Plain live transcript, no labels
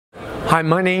Hi,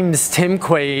 my name's Tim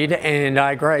Quade, and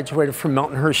I graduated from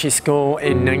Milton Hershey School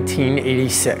in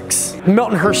 1986.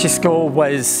 Milton Hershey School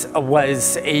was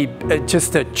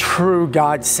just a true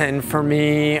godsend for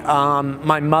me.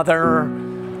 My mother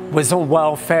was on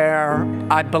welfare.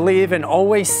 I believe and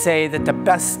always say that the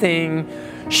best thing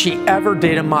she ever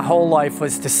did in my whole life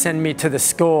was to send me to the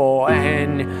school,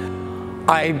 and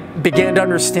I began to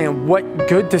understand what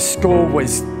good the school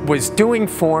was doing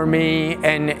for me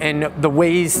and the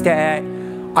ways that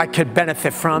I could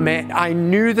benefit from it. I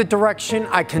knew the direction.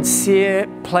 I can see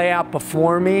it play out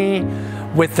before me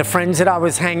with the friends that I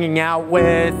was hanging out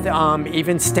with,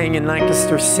 even staying in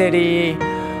Lancaster City.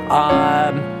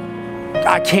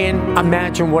 I can't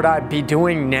imagine what I'd be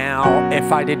doing now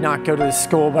if I did not go to the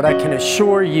school, but I can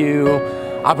assure you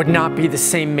I would not be the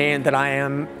same man that I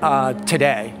am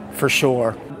today, for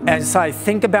sure. As I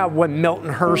think about what Milton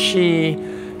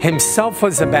Hershey himself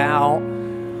was about,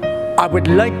 I would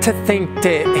like to think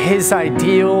that his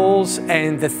ideals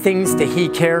and the things that he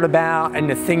cared about and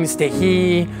the things that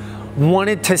he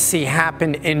wanted to see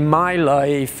happen in my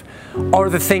life are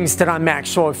the things that I'm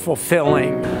actually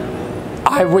fulfilling.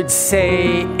 I would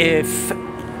say if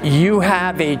you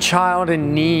have a child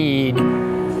in need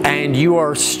and you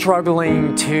are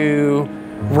struggling to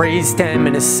raise them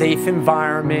in a safe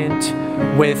environment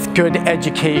with good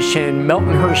education,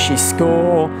 Milton Hershey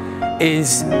School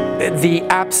is the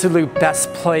absolute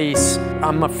best place.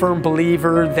 I'm a firm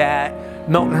believer that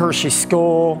Milton Hershey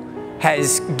School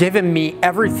has given me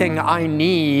everything I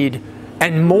need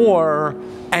and more,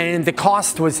 and the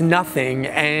cost was nothing,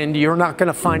 and you're not going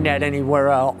to find that anywhere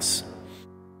else.